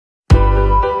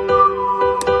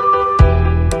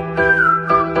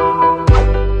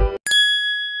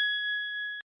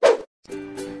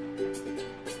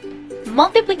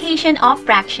Multiplication of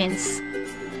fractions.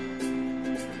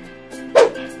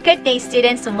 Good day,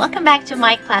 students, and welcome back to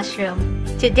my classroom.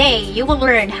 Today, you will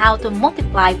learn how to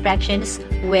multiply fractions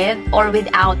with or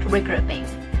without regrouping.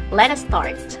 Let us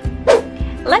start.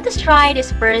 Let us try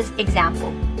this first example.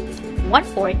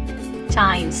 1/4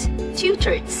 times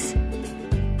 2/3.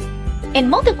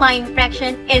 And multiplying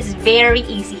fraction is very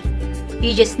easy.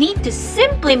 You just need to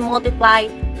simply multiply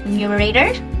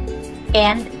numerator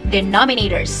and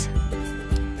denominators.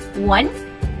 1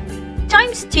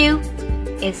 times 2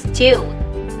 is 2.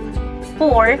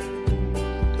 4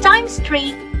 times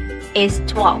 3 is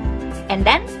 12. And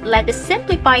then let us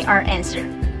simplify our answer.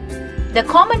 The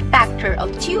common factor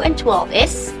of 2 and 12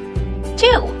 is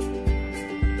 2.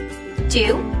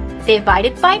 2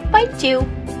 divided by 2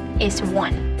 is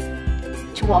 1.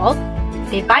 12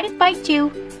 divided by 2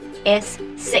 is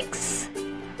 6.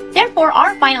 Therefore,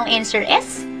 our final answer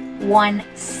is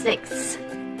 1/6.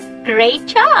 Great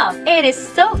job! It is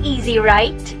so easy,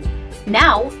 right?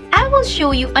 Now, I will show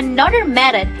you another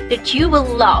method that you will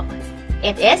love.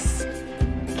 It is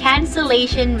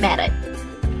cancellation method.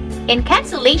 In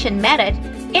cancellation method,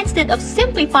 instead of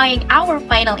simplifying our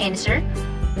final answer,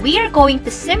 we are going to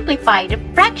simplify the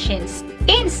fractions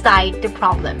inside the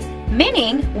problem.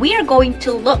 Meaning, we are going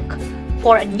to look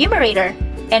for a numerator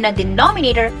and a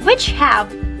denominator which have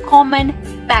common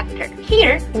factor.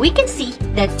 Here, we can see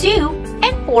that 2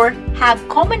 and 4 have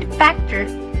common factor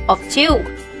of 2.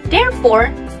 Therefore,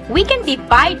 we can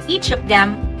divide each of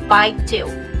them by 2.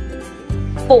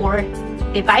 4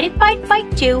 divided by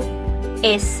 2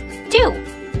 is 2,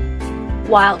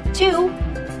 while 2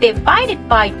 divided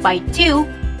by 2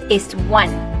 is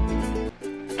 1.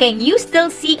 Can you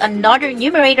still see another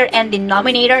numerator and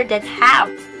denominator that have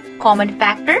common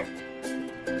factor?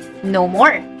 No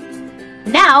more.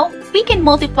 Now, we can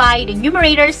multiply the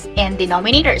numerators and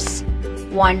denominators.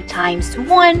 1 times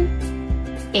 1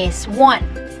 is 1.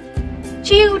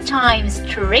 2 times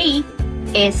 3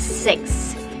 is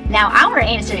 6. Now, our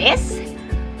answer is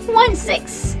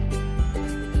 1/6.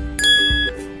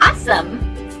 Awesome!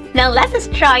 Now, let us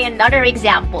try another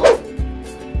example.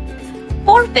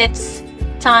 4/5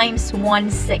 times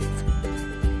 1/6.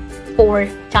 4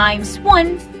 times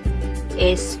 1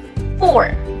 is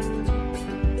 4.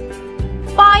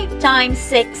 5 times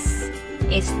 6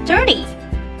 is 30.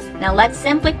 Now let's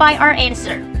simplify our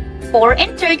answer. 4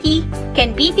 and 30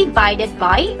 can be divided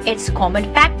by its common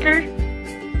factor,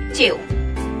 2.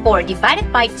 4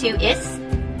 divided by 2 is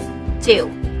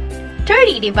 2.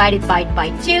 30 divided by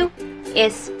 2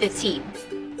 is 15.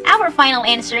 Our final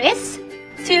answer is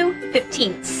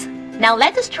 2/15. Now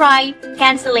let us try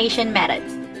cancellation method.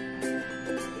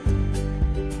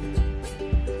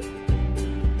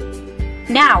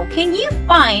 Now, can you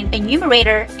find a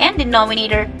numerator and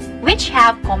denominator which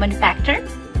have common factor?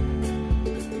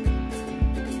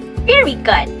 Very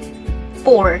good.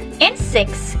 4 and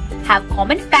 6 have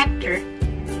common factor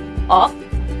of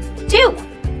 2.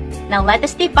 Now let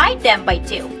us divide them by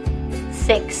 2.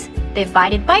 6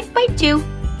 divided by 2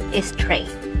 is 3.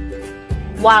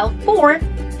 While 4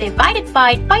 divided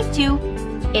by 2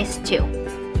 is 2.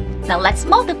 Now let's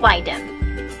multiply them.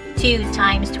 2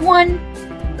 times 1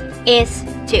 is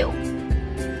 2.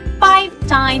 5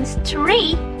 times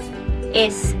 3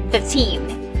 is 15.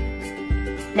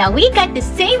 Now we got the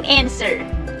same answer.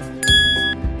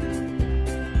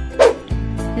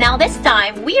 Now this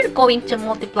time, we are going to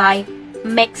multiply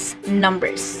mixed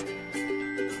numbers.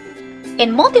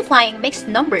 In multiplying mixed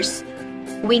numbers,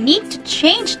 we need to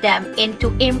change them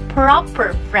into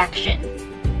improper fraction.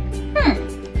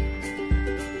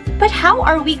 But how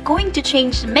are we going to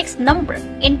change mixed number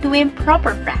into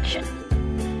improper fraction?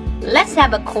 Let's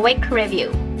have a quick review.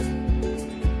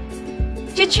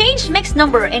 To change mixed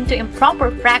number into improper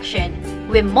fraction,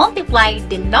 we multiply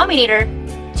denominator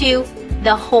to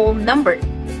the whole number.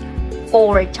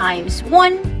 4 times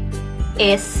 1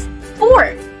 is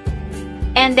 4.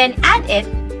 And then add it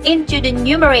into the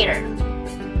numerator.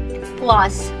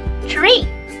 Plus 3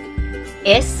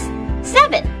 is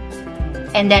 7.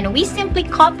 And then we simply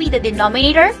copy the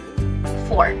denominator,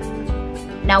 4.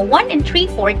 Now 1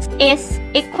 3/4 is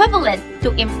equivalent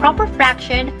to improper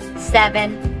fraction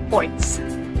 7/4.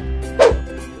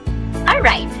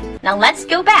 Alright, now let's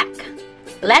go back.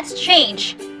 Let's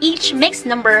change each mixed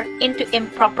number into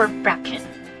improper fraction.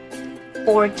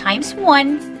 4 times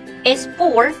 1 is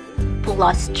 4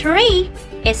 plus 3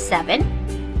 is 7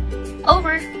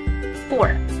 over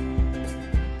 4.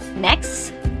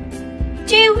 Next,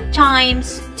 2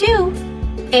 times 2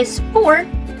 is 4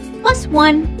 plus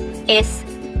 1 is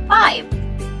 5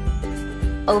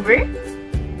 over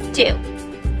 2.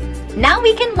 Now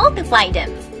we can multiply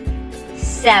them.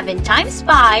 7 times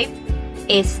 5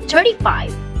 is 35.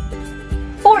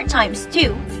 4 times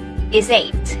 2 is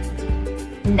 8.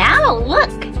 Now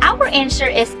look, our answer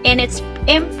is in its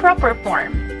improper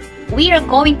form. We are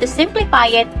going to simplify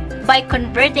it by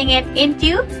converting it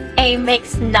into a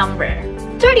mixed number.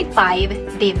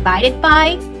 35 divided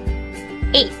by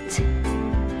 8.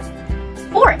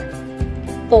 4.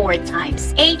 4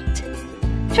 times 8,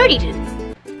 32.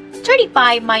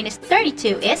 35 minus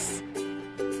 32 is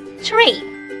 3.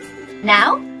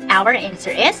 Now, our answer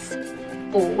is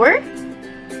 4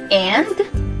 and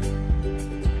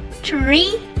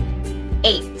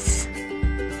 3/8.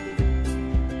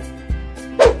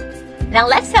 Now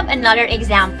let's have another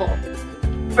example.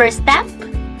 First step,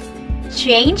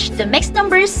 change the mixed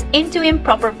numbers into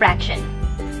improper fraction.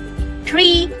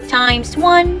 3 times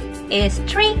 1 is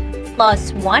 3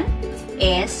 plus 1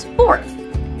 is 4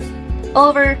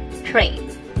 over 3.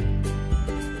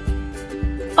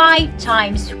 5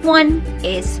 times 1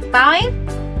 is 5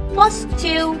 plus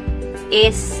 2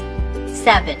 is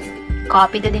 7.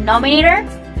 Copy the denominator,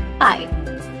 5.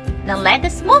 Now let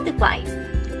us multiply.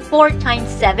 4 times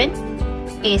 7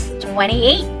 is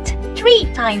 28. 3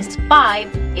 times 5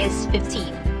 is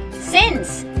 15.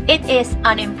 Since it is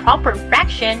an improper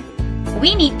fraction,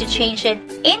 we need to change it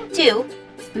into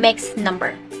mixed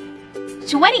number.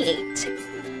 28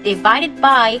 divided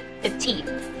by 15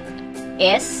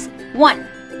 is 1.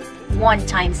 1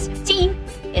 times 15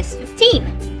 is 15.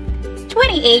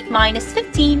 28 minus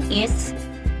 15 is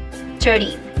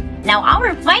 13. Now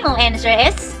our final answer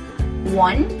is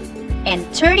 1 and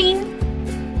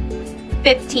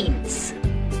 13/15.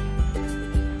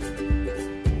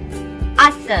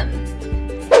 Awesome!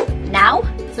 Now,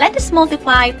 let us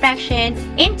multiply fraction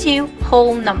into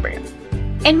whole number.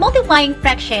 In multiplying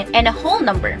fraction and a whole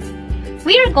number,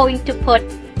 we are going to put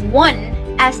 1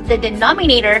 as the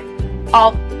denominator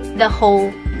of the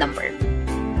whole number.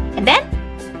 And then,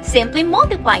 simply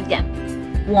multiply them.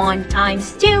 1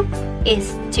 times 2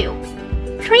 is 2.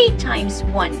 3 times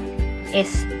 1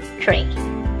 is 3.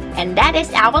 And that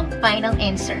is our final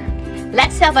answer.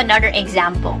 Let's have another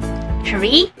example.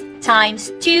 3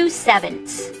 times 2/7.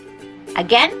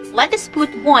 Again, let us put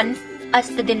 1 as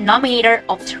the denominator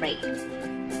of 3.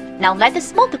 Now let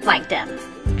us multiply them.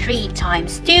 3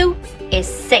 times 2 is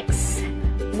 6.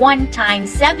 1 times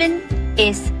 7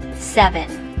 is 7.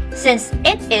 Since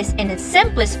it is in its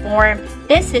simplest form,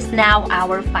 this is now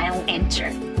our final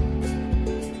answer.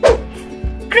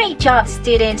 Great job,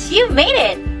 students! You made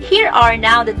it! Here are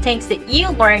now the things that you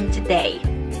learned today.